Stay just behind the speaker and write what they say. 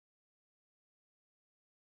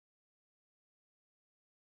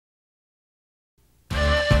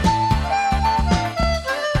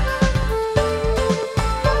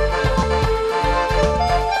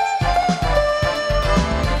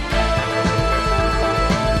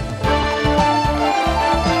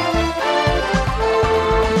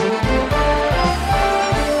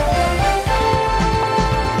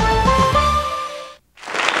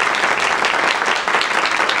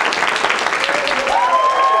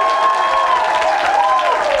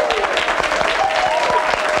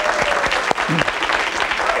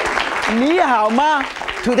好吗?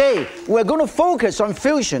 Today, we're going to focus on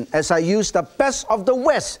fusion as I use the best of the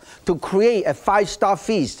West to create a 5-star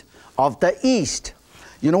feast of the East.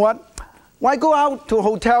 You know what? When I go out to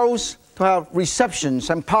hotels to have receptions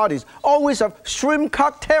and parties, always have shrimp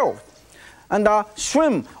cocktail. And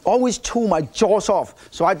shrimp always chew my jaws off.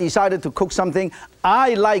 So I decided to cook something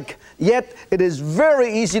I like, yet it is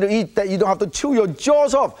very easy to eat that you don't have to chew your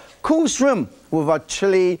jaws off. Cool shrimp with a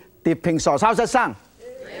chili dipping sauce. How's that sound?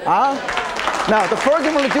 Yeah. Now, the first thing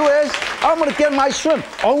I'm going to do is, I'm going to get my shrimp.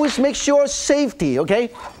 Always make sure safety,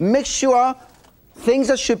 okay? Make sure things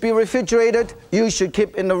that should be refrigerated, you should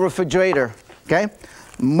keep in the refrigerator, okay?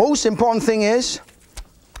 Most important thing is,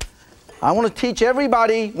 I want to teach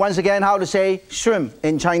everybody, once again, how to say shrimp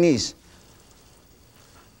in Chinese.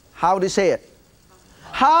 How to say it?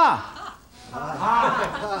 Ha!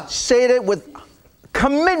 Ha. Say it with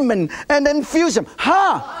commitment and enthusiasm.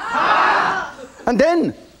 Ha! Ha. And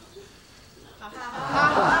then.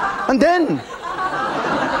 Ha. And then. Ha!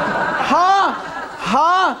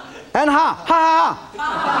 Ha! And ha! Ha!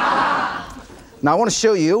 Ha! Now I want to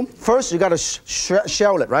show you. First, you got to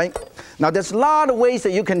shell it, right? Now there's a lot of ways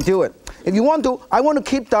that you can do it. If you want to, I want to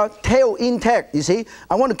keep the tail intact, you see?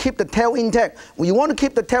 I want to keep the tail intact. When you want to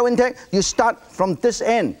keep the tail intact, you start from this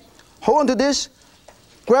end. Hold on to this,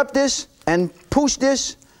 grab this, and push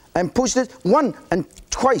this, one and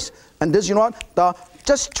twice. And this, you know what?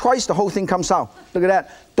 Just twice the whole thing comes out. Look at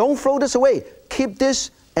that. Don't throw this away. Keep this,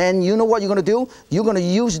 and you know what you're going to do? You're going to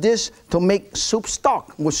use this to make soup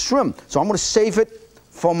stock with shrimp. So I'm going to save it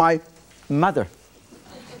for my mother.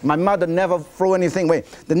 My mother never throw anything away.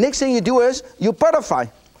 The next thing you do is you butterfly.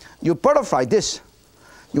 You butterfly this.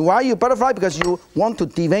 Why you butterfly? Because you want to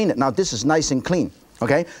devein it. Now this is nice and clean.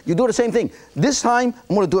 Okay? You do the same thing. This time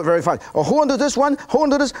I'm going to do it very fast. Hold on to this one, hold on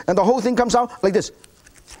to this, and the whole thing comes out like this.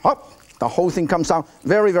 Up. The whole thing comes out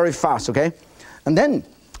very, very fast. Okay? And then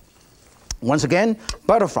once again,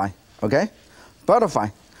 butterfly. Okay? Butterfly.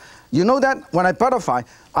 You know that when I butterfly,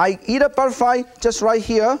 I either butterfly just right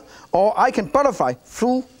here, or I can butterfly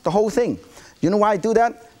through the whole thing. You know why I do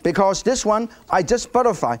that? Because this one, I just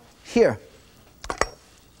butterfly here.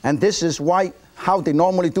 And this is how they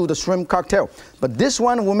normally do the shrimp cocktail. But this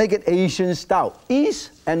one will make it Asian style,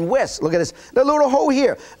 East and West. Look at this, the little hole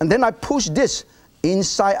here. And then I push this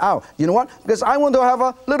inside out. You know what? Because I want to have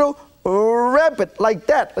a little rabbit like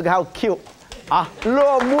that. Look how cute.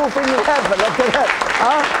 Little moving rabbit, look at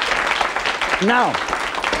that. Now,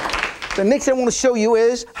 the next thing I want to show you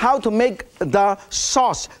is how to make the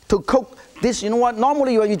sauce to cook this. You know what?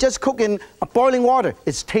 Normally, when you just cook in boiling water,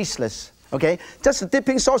 it's tasteless. Okay? Just the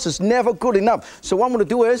dipping sauce is never good enough. So what I'm going to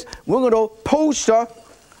do is we're going to poach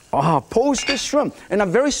the shrimp in a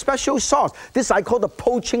very special sauce. This I call the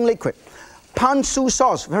poaching liquid. Ponzu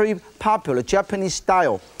sauce, very popular Japanese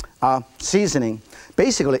style seasoning.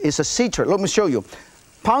 Basically, it's a secret. Let me show you.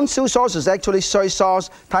 Ponzu sauce is actually soy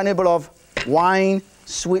sauce, tiny bit of wine,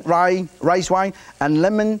 sweet rice wine, and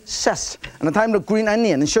lemon zest, and a tiny bit of green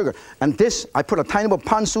onion and sugar. And this, I put a tiny bit of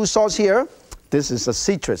Ponzu sauce here. This is a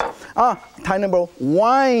citrus. Tiny bit of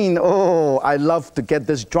wine. Oh, I love to get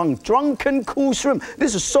this drunken cool shrimp.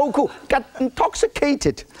 This is so cool. Got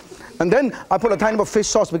intoxicated. And then I put a tiny bit of fish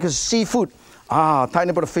sauce because seafood.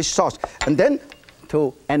 Tiny bit of fish sauce. And then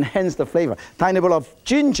to enhance the flavor, tiny bit of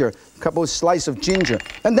ginger, a couple of slices of ginger.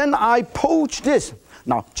 And then I poach this.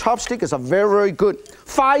 Now, chopstick is a very, very good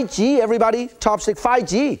 5G, everybody. Chopstick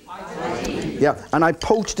 5G. 5G. Yeah, and I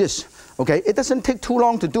poach this. Okay, it doesn't take too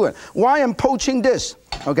long to do it. Why I'm poaching this?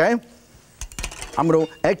 Okay, I'm going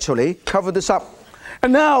to actually cover this up.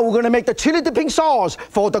 And now we're going to make the chili dipping sauce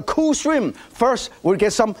for the cool shrimp. First, we'll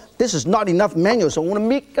get some. This is not enough mayonnaise, so I'm going to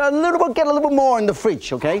make get a little bit more in the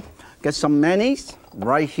fridge. Okay, get some mayonnaise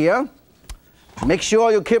right here. Make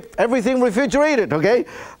sure you keep everything refrigerated, okay?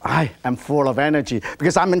 I am full of energy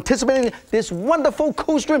because I'm anticipating this wonderful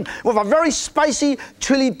cool shrimp with a very spicy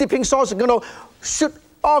chili dipping sauce. Going to shoot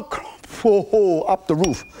up the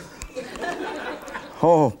roof.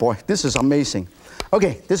 Oh boy, this is amazing.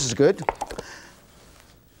 Okay, this is good.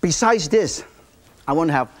 Besides this, I want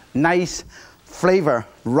to have nice flavor.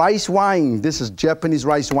 Rice wine. This is Japanese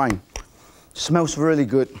rice wine. Smells really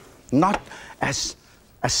good. Not as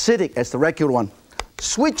acidic as the regular one.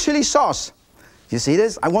 Sweet chili sauce. You see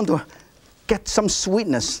this? I want to get some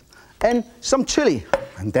sweetness and some chili.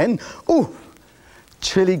 And then,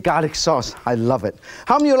 chili garlic sauce. I love it.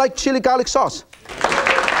 How many of you like chili garlic sauce?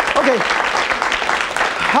 Okay.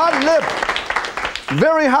 Hot lip.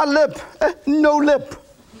 Very hot lip. No lip.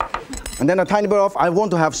 And then a tiny bit of, I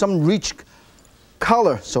want to have some rich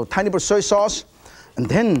color. So tiny bit of soy sauce. And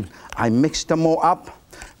then I mix them all up.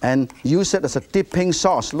 and use it as a dipping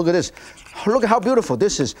sauce. Look at this. Look at how beautiful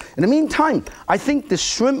this is. In the meantime, I think the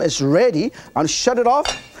shrimp is ready. I'll shut it off,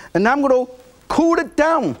 and now I'm going to cool it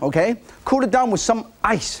down, okay? Cool it down with some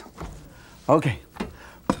ice. Okay.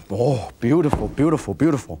 Oh, beautiful, beautiful,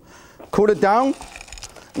 beautiful. Cool it down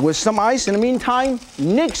with some ice. In the meantime,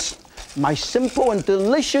 next, my simple and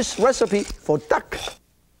delicious recipe for duck.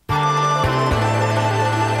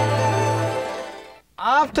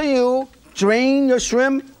 After you drain your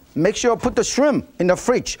shrimp, make sure you put the shrimp in the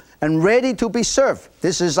fridge and ready to be served.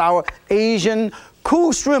 This is our Asian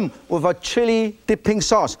cool shrimp with a chili dipping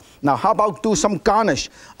sauce. Now, how about do some garnish?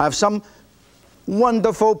 I have some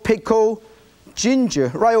wonderful pickled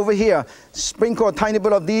ginger right over here. Sprinkle a tiny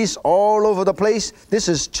bit of these all over the place. This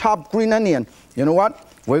is chopped green onion. You know what?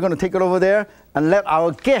 We're going to take it over there and let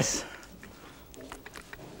our guests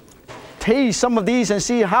taste some of these and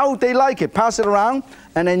see how they like it. Pass it around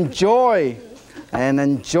and enjoy. And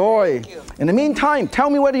enjoy. In the meantime, tell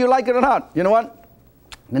me whether you like it or not. You know what?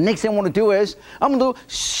 The next thing I want to do is, I'm going to do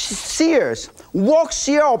sears. Wok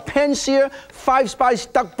sear or pan sear, 5-spice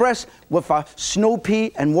duck breast with a snow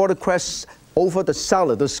pea and watercress over the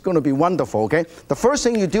salad. This is going to be wonderful, okay? The first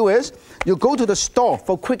thing you do is, you go to the store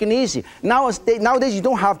for quick and easy. Nowadays, you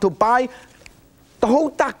don't have to buy the whole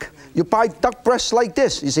duck. You buy duck breasts like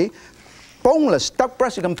this, you see? Boneless duck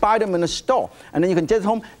breasts, you can buy them in the store. And then you can take it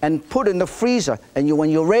home and put it in the freezer. And when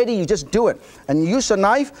you're ready, you just do it. And you use a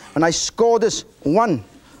knife, and I score this 1,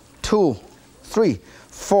 2, 3,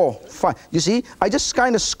 4, 5. You see, I just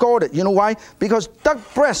kind of scored it. You know why? Because duck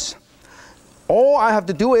breasts, all I have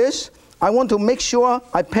to do is, I want to make sure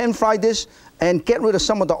I pan fry this and get rid of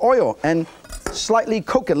some of the oil and slightly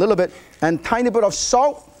cook it a little bit. And tiny bit of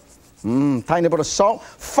salt, tiny bit of salt,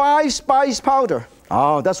 5-spice powder.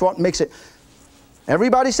 Oh, that's what makes it.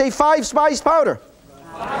 Everybody say 5-spice powder.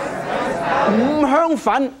 5 香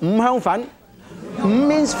粉, 5香粉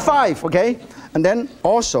means 5, okay? And then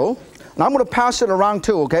also, and I'm going to pass it around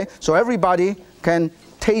too, okay? So everybody can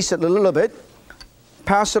taste it a little bit.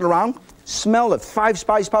 Pass it around, smell it,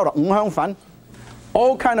 5-spice powder, 5香粉,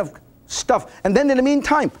 all kind of stuff. And then in the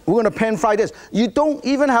meantime, we're going to pan fry this. You don't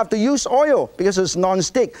even have to use oil because it's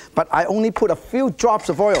non-stick, but I only put a few drops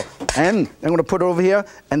of oil. And I'm going to put it over here,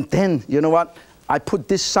 and then, you know what? I put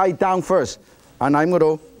this side down first, and I'm going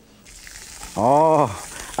to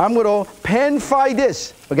pan fry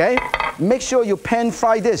this, okay? Make sure you pan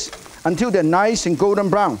fry this until they're nice and golden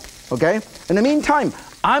brown, okay? In the meantime,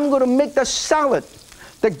 I'm going to make the salad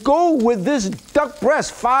that go with this duck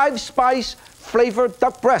breast, 5-spice flavored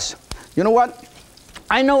duck breast. You know what?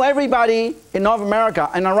 I know everybody in North America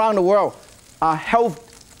and around the world are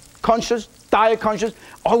health conscious, diet conscious,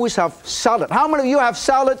 always have salad. How many of you have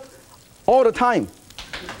salad all the time?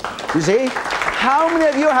 You see? How many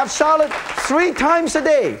of you have salad 3 times a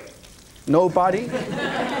day? Nobody?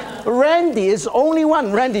 Randy is only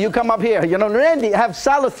one. Randy, you come up here. You know, Randy have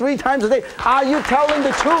salad 3 times a day. Are you telling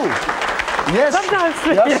the truth? Yes. Sometimes.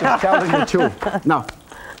 Yes, I'm telling the truth. Now,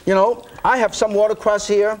 you know, I have some watercress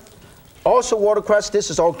here. Also watercress,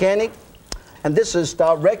 this is organic. And this is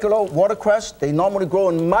the regular watercress. They normally grow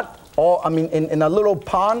in mud or, in a little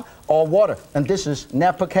pond or water. And this is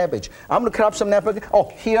Napa cabbage. I'm going to cut up some Napa.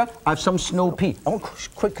 Oh, here I have some snow pea. I want to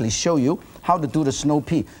quickly show you how to do the snow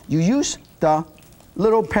pea. You use the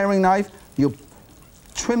little paring knife. You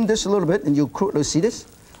trim this a little bit, and you see this?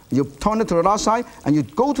 You turn it to the other side, and you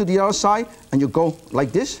go to the other side, and you go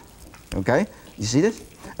like this. Okay? You see this?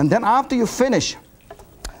 And then after you finish,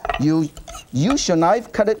 you use your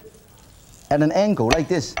knife, cut it at an angle like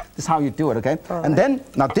this. This is how you do it, okay? Right. And then,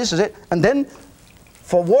 now this is it. And then,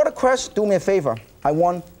 for watercress, do me a favor. I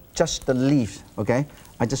want just the leaves, okay?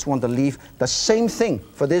 I just want the leaf. The same thing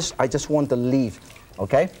for this, I just want the leaf,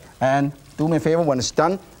 okay? And do me a favor, when it's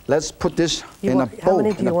done, let's put this in a bowl,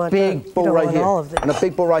 in a big bowl right here. In a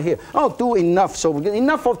big bowl right here. Oh, do enough, so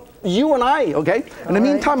enough for you and I, okay? In the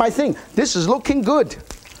meantime, I think this is looking good.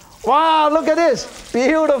 Wow, look at this.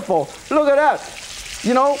 Beautiful. Look at that.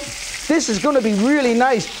 You know, this is going to be really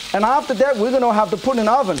nice. And after that, we're going to have to put in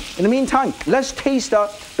the oven. In the meantime, let's taste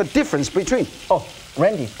the difference between. Oh,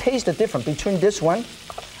 Randy, taste the difference between this one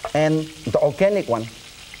and the organic one.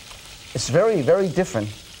 It's very, very different.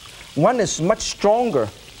 One is much stronger,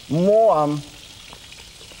 more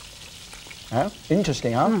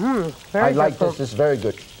interesting, huh? I like this. This is very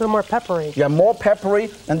good. A little more peppery. Yeah, more peppery,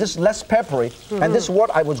 and this is less peppery. And this is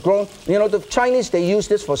what I was growing. You know, the Chinese, they use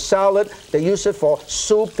this for salad. They use it for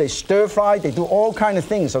soup. They stir fry. They do all kind of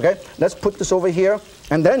things, okay? Let's put this over here.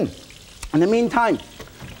 And then, in the meantime,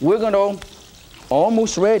 we're going to,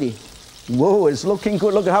 almost ready. Whoa, it's looking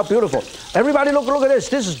good. Look at how beautiful. Everybody look at this.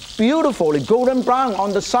 This is beautiful. It's golden brown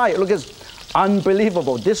on the side. Look, it's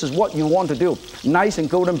unbelievable. This is what you want to do. Nice and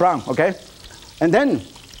golden brown, okay? And then,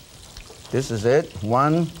 this is it.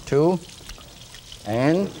 1, 2,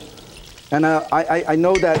 and I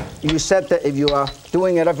know that you said that if you are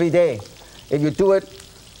doing it every day, if you do it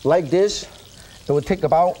like this, it would take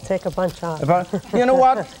about... Take a bunch off. You know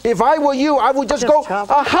what? If I were you, I would just go,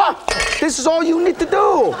 aha! This is all you need to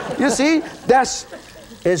do. You see? That's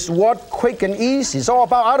what quick and easy is all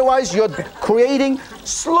about. Otherwise, you're creating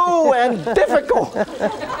slow and difficult.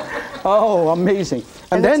 Oh, amazing.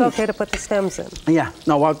 And then it's okay to put the stems in. Yeah,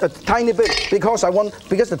 no, well, a tiny bit, because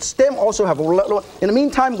the stem also have a little. In the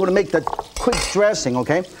meantime, I'm going to make the quick dressing,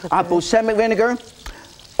 okay? Balsamic vinegar.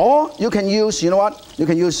 Or you can use, you know what? You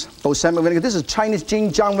can use balsamic vinegar. This is Chinese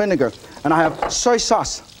Jinjiang vinegar. And I have soy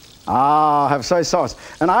sauce. I have soy sauce.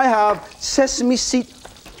 And I have sesame seed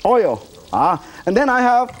oil. And then I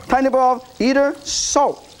have tiny bit of either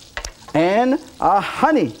salt and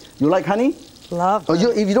honey. You like honey? Love. Or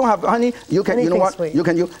if you don't have honey, you can. Anything you know what? Sweet.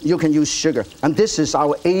 You can use sugar. And this is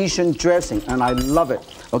our Asian dressing, and I love it.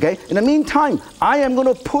 Okay. In the meantime, I am going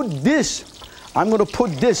to put this. I'm going to put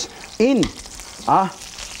this in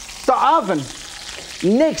the oven.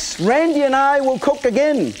 Next, Randy and I will cook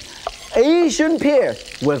again. Asian pear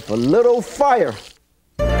with a little fire.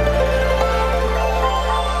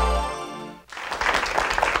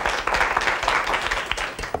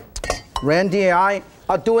 Randy and I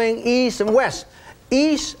are doing east and west.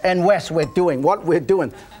 East and west we're doing what we're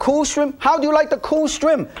doing. Cool shrimp. How do you like the cool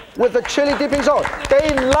shrimp with the chili dipping sauce?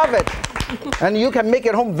 They love it. And you can make it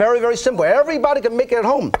at home very, very simple. Everybody can make it at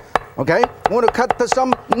home. Okay? I'm going to cut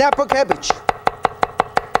some Napa cabbage.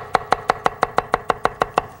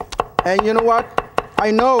 And you know what?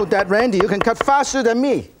 I know that, Randy, you can cut faster than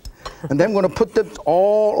me. And then I'm going to put them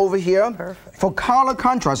all over here. Perfect. For color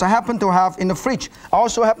contrast. I happen to have in the fridge. I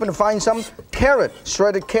also happen to find some carrot,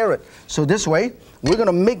 shredded carrot. So this way, we're going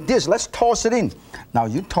to make this. Let's toss it in. Now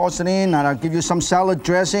you toss it in, and I'll give you some salad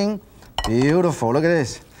dressing. Beautiful. Look at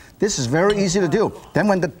this. This is very easy to do. Then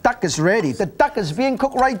when the duck is ready, the duck is being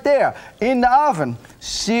cooked right there in the oven.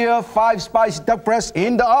 Sear 5-spice duck breast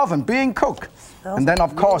in the oven, being cooked. And then,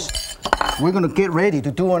 of course, we're going to get ready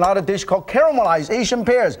to do another dish called caramelized Asian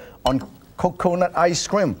pears on coconut ice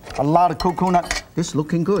cream. A lot of coconut. This is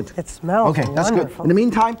looking good. It smells Okay, that's wonderful. good. In the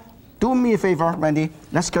meantime, do me a favor, Randy.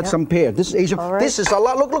 Let's get some pear. This is Asian. All right. This is a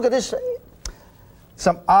lot. Look at this.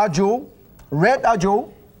 Some ajo, red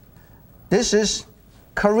ajo. This is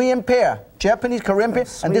Korean pear, Japanese Korean pear,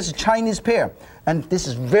 and this is Chinese pear. And this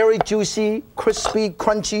is very juicy, crispy,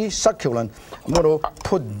 crunchy, succulent. I'm going to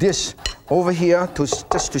put this over here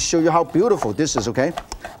just to show you how beautiful this is, okay?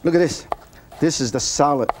 Look at this. This is the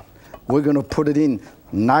salad. We're going to put it in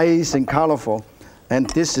nice and colorful. And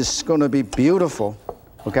this is going to be beautiful,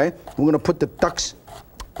 okay? We're going to put the ducks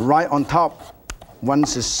right on top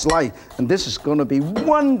once it's sliced. And this is going to be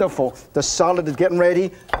wonderful. The salad is getting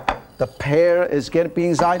ready. The pear is getting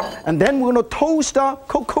inside. And then we're going to toast the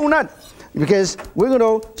coconut, because we're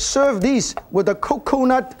going to serve these with the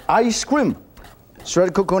coconut ice cream.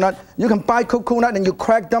 Shredded coconut. You can buy coconut and you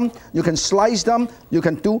crack them. You can slice them. You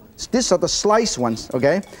can do, these are the sliced ones,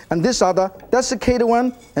 okay? And these are the desiccated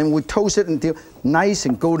one, and we toast it until nice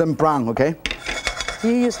and golden brown, okay? Do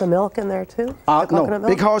you use the milk in there too? No,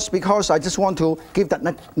 because I just want to give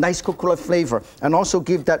that nice coconut flavor and also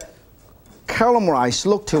give that caramelized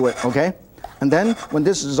look to it, okay? And then when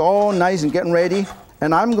this is all nice and getting ready,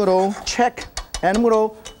 and I'm going to check, and I'm going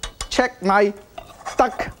to check my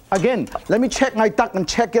duck again. Let me check my duck and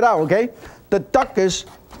check it out, okay? The duck is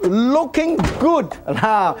looking good.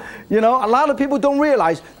 You know, a lot of people don't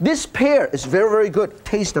realize this pear is very, very good.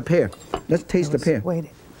 Taste the pear. Let's taste the pear. Wait.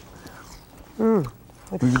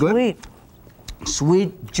 It's Is it good? sweet.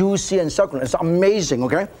 Sweet, juicy, and succulent. It's amazing,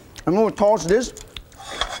 okay? I'm going to toss this.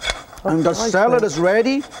 And the salad is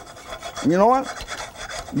ready. You know what?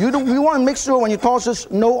 You want to make sure when you toss this,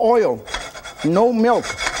 no oil, no milk,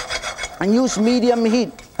 and use medium heat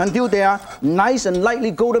until they are nice and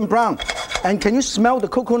lightly golden brown. And can you smell the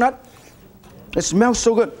coconut? It smells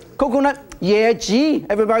so good. Coconut, yeji,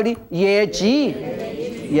 everybody,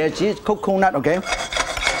 yeji. Yeji, coconut, okay?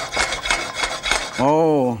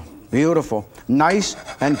 Oh, beautiful. Nice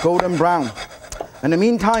and golden brown. In the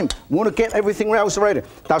meantime, we want to get everything else ready.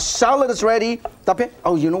 The salad is ready.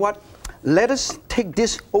 Oh, you know what? Let us take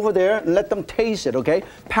this over there and let them taste it, okay?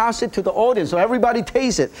 Pass it to the audience so everybody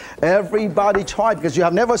taste it. Everybody try, because you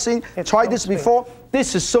have never tried this before.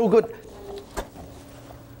 This is so good.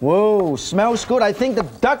 Whoa, smells good. I think the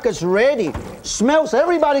duck is ready. Smells,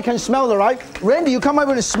 everybody can smell it, right? Randy, you come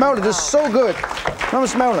over and smell it. It's so good. Come and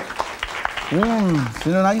smell it. Mmm,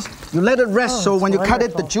 isn't it nice? You let it rest so when you cut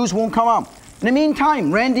it, the juice won't come out. In the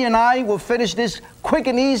meantime, Randy and I will finish this quick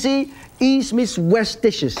and easy East meets West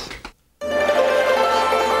dishes. Nice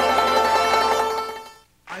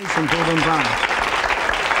and golden brown.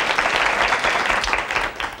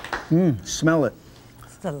 Mmm, smell it.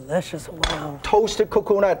 Delicious, wow. Toasted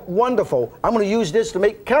coconut, wonderful. I'm going to use this to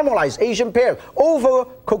make caramelized Asian pear over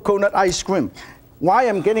coconut ice cream. Why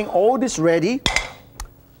I'm getting all this ready,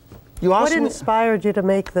 you asked What me, inspired you to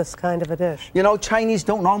make this kind of a dish? you know, Chinese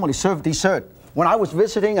don't normally serve dessert. When I was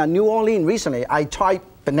visiting New Orleans recently, I tried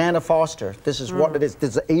banana foster. This is what it is.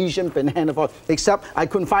 This is Asian banana foster, except I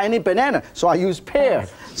couldn't find any banana, so I used pear.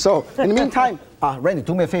 So in the meantime, Randy,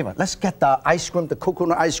 do me a favor. Let's get the ice cream, the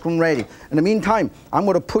coconut ice cream ready. In the meantime, I'm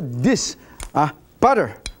going to put this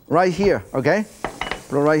butter right here, okay?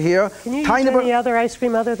 Put it right here. Can you use any other ice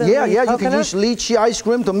cream other than Yeah, coconut? you can use lychee ice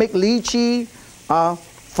cream to make lychee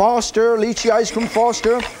foster, lychee ice cream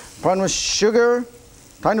foster. Put with sugar,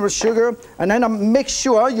 tiny bit of sugar, and then make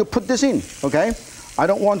sure you put this in, okay? I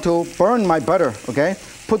don't want to burn my butter, okay?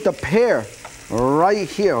 Put the pear right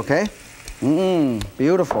here, okay? Mmm,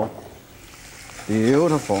 beautiful.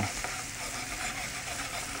 Beautiful.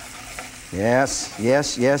 Yes,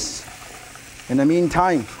 yes, yes. In the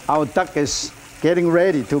meantime, our duck is getting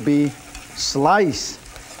ready to be sliced.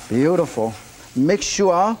 Beautiful. Make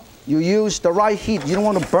sure you use the right heat. You don't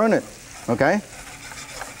want to burn it, okay?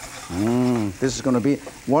 This is going to be,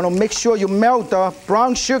 want to make sure you melt the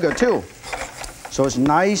brown sugar too. So it's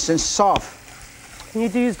nice and soft. Can you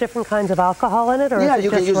use different kinds of alcohol in it? Or Yeah, is it you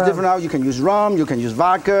can just use rum? different alcohol. You can use rum, you can use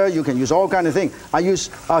vodka, you can use all kind of things. I use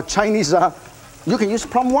Chinese, you can use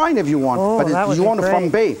plum wine if you want, Oh, that would you be want to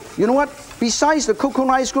great. flambe. You know what? Besides the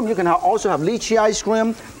coconut ice cream, you can also have lychee ice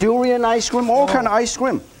cream, durian ice cream, all kind of ice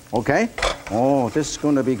cream. Okay? Oh, this is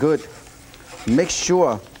going to be good. Make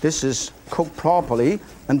sure this is cooked properly,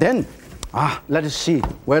 and then let us see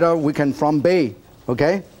whether we can flambe.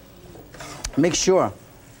 Okay? Make sure.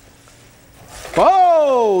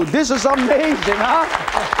 Oh, this is amazing,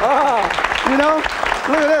 huh? You know,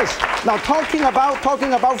 look at this. Now talking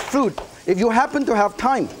about food. If you happen to have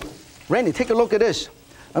time, Randy, take a look at this.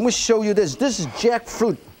 I'm going to show you this. This is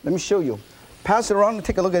jackfruit. Let me show you. Pass it around and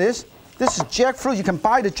take a look at this. This is jackfruit. You can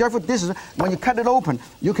buy the jackfruit. This is when you cut it open,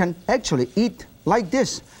 you can actually eat like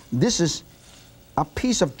this. This is a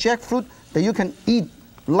piece of jackfruit that you can eat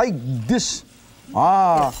like this.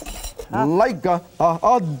 Like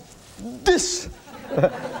this.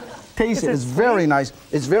 Taste it. It's very nice.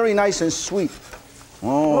 It's very nice and sweet.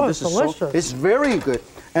 Oh, this is delicious. it's very good.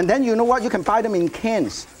 And then you know what? You can buy them in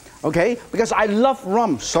cans, okay? Because I love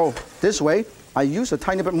rum. So this way, I use a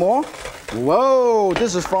tiny bit more. Whoa,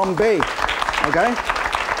 this is flambe, okay?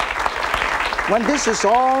 When this is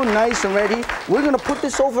all nice and ready, we're gonna put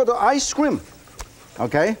this over the ice cream,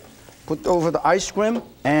 okay? Put over the ice cream,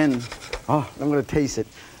 and I'm gonna taste it.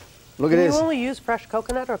 Look at this. Can you only use fresh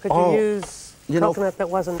coconut, or could you use coconut that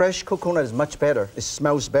wasn't? Fresh coconut is much better. It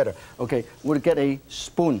smells better. Okay, we'll get a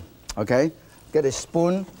spoon, okay? Get a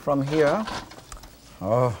spoon from here.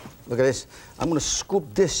 Oh, look at this. I'm gonna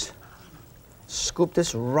scoop this. Scoop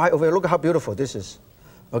this right over here. Look at how beautiful this is,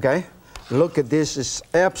 okay? Look at this, it's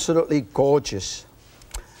absolutely gorgeous.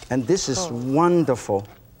 And this is wonderful.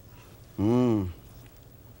 Look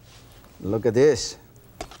at this,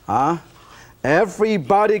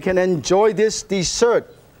 Everybody can enjoy this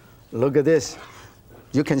dessert. Look at this.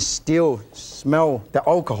 You can still smell the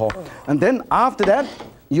alcohol. And then after that,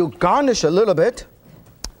 you garnish a little bit.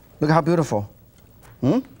 Look how beautiful.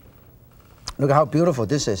 Look at how beautiful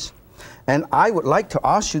this is. And I would like to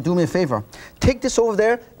ask you, do me a favor. Take this over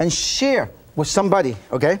there and share with somebody,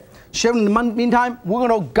 okay? Share in the meantime, we're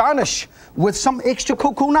going to garnish with some extra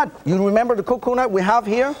coconut. You remember the coconut we have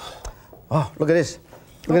here? Oh, look at this.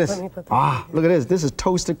 Look at this. Look at this. This is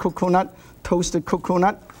toasted coconut.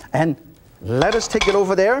 And let us take it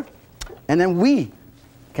over there. And then we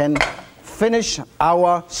can finish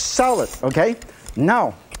our salad, okay?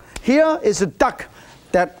 Now, here is a duck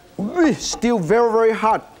that is still very, very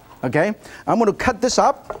hot, okay? I'm going to cut this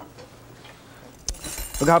up.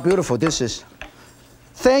 Look how beautiful this is.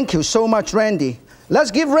 Thank you so much, Randy.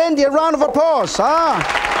 Let's give Randy a round of applause.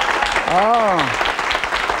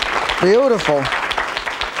 Beautiful.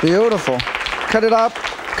 Beautiful. Cut it up,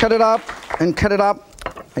 and cut it up.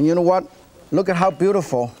 And you know what? Look at how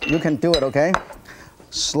beautiful you can do it, okay?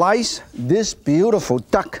 Slice this beautiful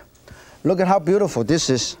duck. Look at how beautiful this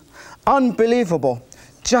is. Unbelievable.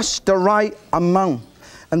 Just the right amount.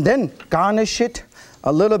 And then garnish it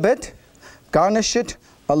a little bit, garnish it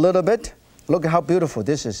a little bit. Look at how beautiful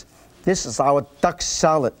this is. This is our duck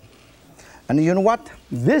salad. And you know what?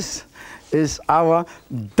 This is our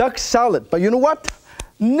duck salad. But you know what?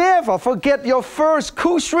 Never forget your first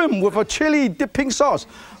cool shrimp with a chili dipping sauce.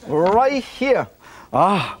 Right here.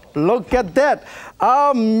 Ah, look at that.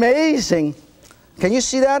 Amazing. Can you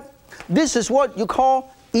see that? This is what you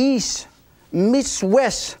call East meets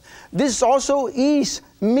West. This is also East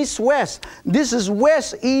meets West. This is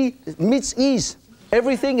West meets East.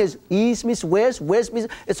 Everything is East meets West, West meets...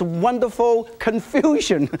 It's a wonderful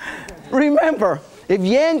confusion. Remember, if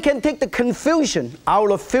Yan can take the confusion out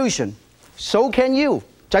of fusion, so can you.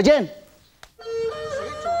 再见.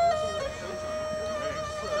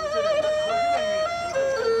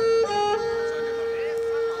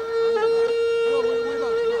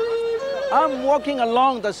 I'm walking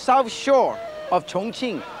along the south shore of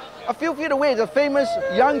Chongqing. A few feet away is the famous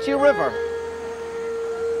Yangtze River.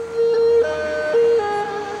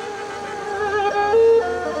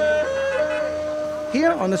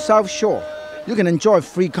 Here on the South Shore, you can enjoy a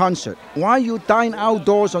free concert while you dine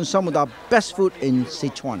outdoors on some of the best food in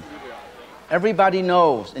Sichuan. Everybody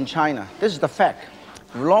knows in China, this is the fact.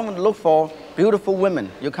 If you long look for beautiful women,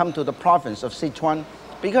 you come to the province of Sichuan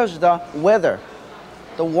because the weather,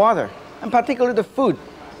 the water, and particularly the food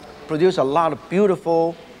produce a lot of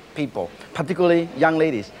beautiful people, particularly young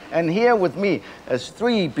ladies. And here with me is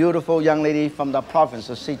 3 beautiful young ladies from the province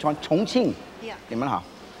of Sichuan, Chongqing. Yeah. 你们好.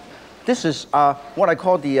 This is what I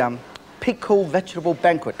call the pickle vegetable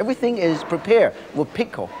banquet. Everything is prepared with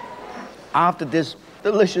pickle. After this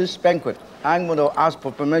delicious banquet, I'm going to ask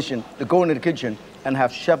for permission to go into the kitchen and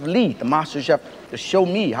have Chef Li, the master chef, to show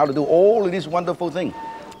me how to do all of these wonderful things.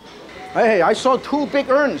 Hey, I saw 2 big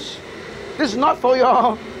urns. This is not for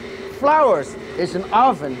your flowers. It's an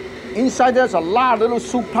oven. Inside there's a lot of little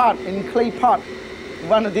soup pot in clay pot.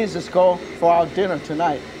 One of these is called for our dinner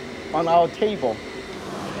tonight on our table.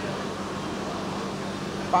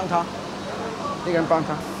 帮他，一个人帮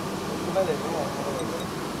他。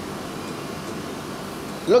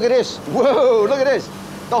Look at this. Whoa, look at this.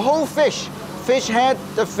 The whole fish. Fish head,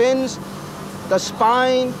 the fins, the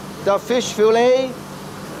spine, the fish fillet.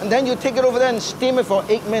 And then you take it over there and steam it for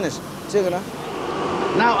 8 minutes. 这个呢?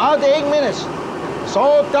 Now, after 8 minutes, it's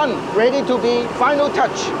all done, ready to be final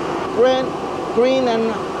touch. Green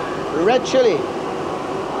and red chili.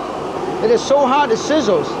 It is so hot, it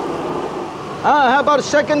sizzles. How about a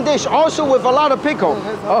second dish, also with a lot of pickle?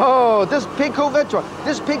 Oh, this pickle vegetable,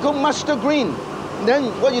 this pickle mustard green. And then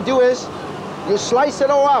what you do is, you slice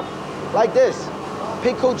it all up, like this.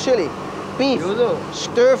 Pickle chili, beef,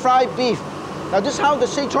 stir-fried beef. Now this is how the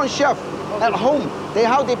Sichuan chef at home,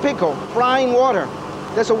 how they pickle, frying water.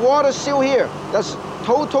 There's a water seal here, that's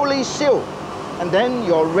totally sealed. And then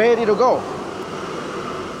you're ready to go.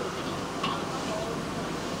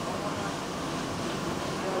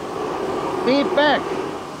 Beef back,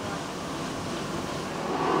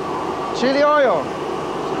 chili oil.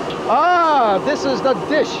 Ah, this is the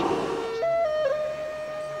dish.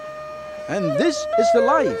 And this is the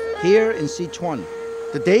life here in Sichuan.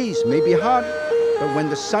 The days may be hot, but when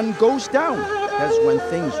the sun goes down, that's when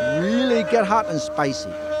things really get hot and spicy.